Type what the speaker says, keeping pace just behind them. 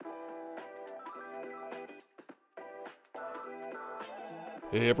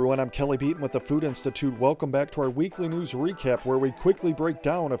Hey everyone, I'm Kelly Beaton with the Food Institute. Welcome back to our weekly news recap where we quickly break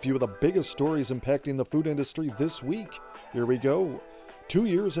down a few of the biggest stories impacting the food industry this week. Here we go. 2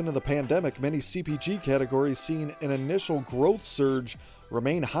 years into the pandemic, many CPG categories seeing an initial growth surge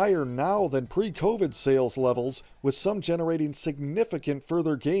remain higher now than pre-COVID sales levels, with some generating significant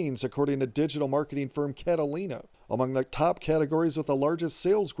further gains, according to digital marketing firm Catalina. Among the top categories with the largest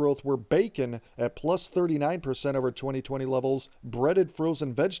sales growth were bacon at plus 39% over 2020 levels, breaded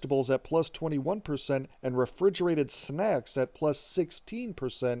frozen vegetables at plus 21%, and refrigerated snacks at plus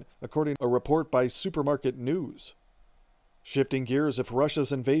 16%, according to a report by Supermarket News. Shifting gears, if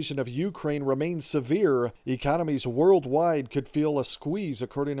Russia's invasion of Ukraine remains severe, economies worldwide could feel a squeeze,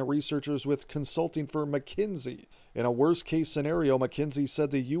 according to researchers with consulting firm McKinsey. In a worst-case scenario, McKinsey said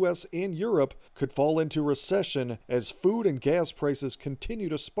the U.S. and Europe could fall into recession as food and gas prices continue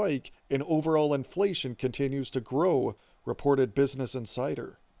to spike and overall inflation continues to grow, reported Business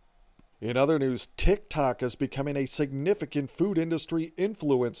Insider. In other news, TikTok is becoming a significant food industry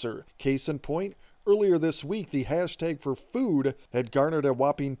influencer. Case in point, earlier this week, the hashtag for food had garnered a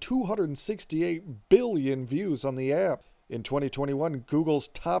whopping 268 billion views on the app. In 2021, Google's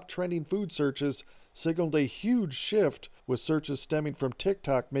top trending food searches signaled a huge shift, with searches stemming from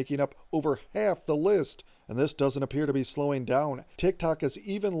TikTok making up over half the list, and this doesn't appear to be slowing down. TikTok is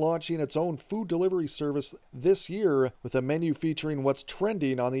even launching its own food delivery service this year, with a menu featuring what's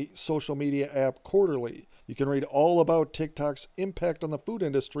trending on the social media app quarterly. You can read all about TikTok's impact on the food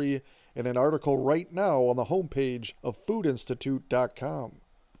industry in an article right now on the homepage of foodinstitute.com.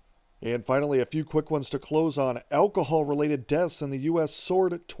 And finally, a few quick ones to close on. Alcohol-related deaths in the U.S.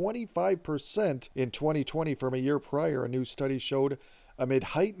 soared 25% in 2020 from a year prior, a new study showed, amid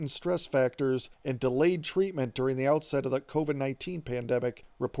heightened stress factors and delayed treatment during the outset of the COVID-19 pandemic,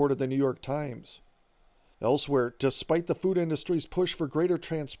 reported the New York Times. Elsewhere, despite the food industry's push for greater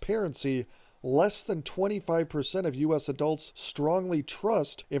transparency, less than 25% of U.S. adults strongly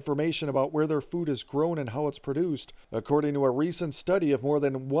trust information about where their food is grown and how it's produced, according to a recent study of more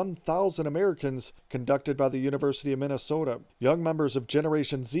than 1,000 Americans conducted by the University of Minnesota. Young members of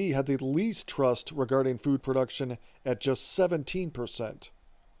Generation Z had the least trust regarding food production at just 17%.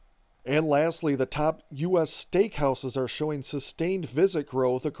 And lastly, the top U.S. steakhouses are showing sustained visit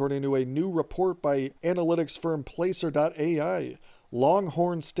growth, according to a new report by analytics firm Placer.ai.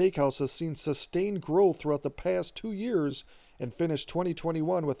 Longhorn Steakhouse has seen sustained growth throughout the past 2 years and finished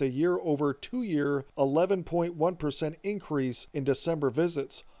 2021 with a year-over-2-year 11.1% increase in December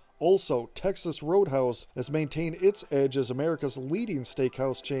visits. Also, Texas Roadhouse has maintained its edge as America's leading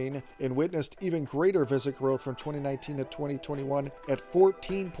steakhouse chain and witnessed even greater visit growth from 2019 to 2021 at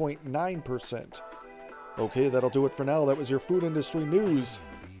 14.9%. Okay, that'll do it for now. That was your food industry news.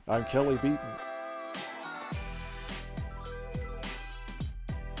 I'm Kelly Beaton.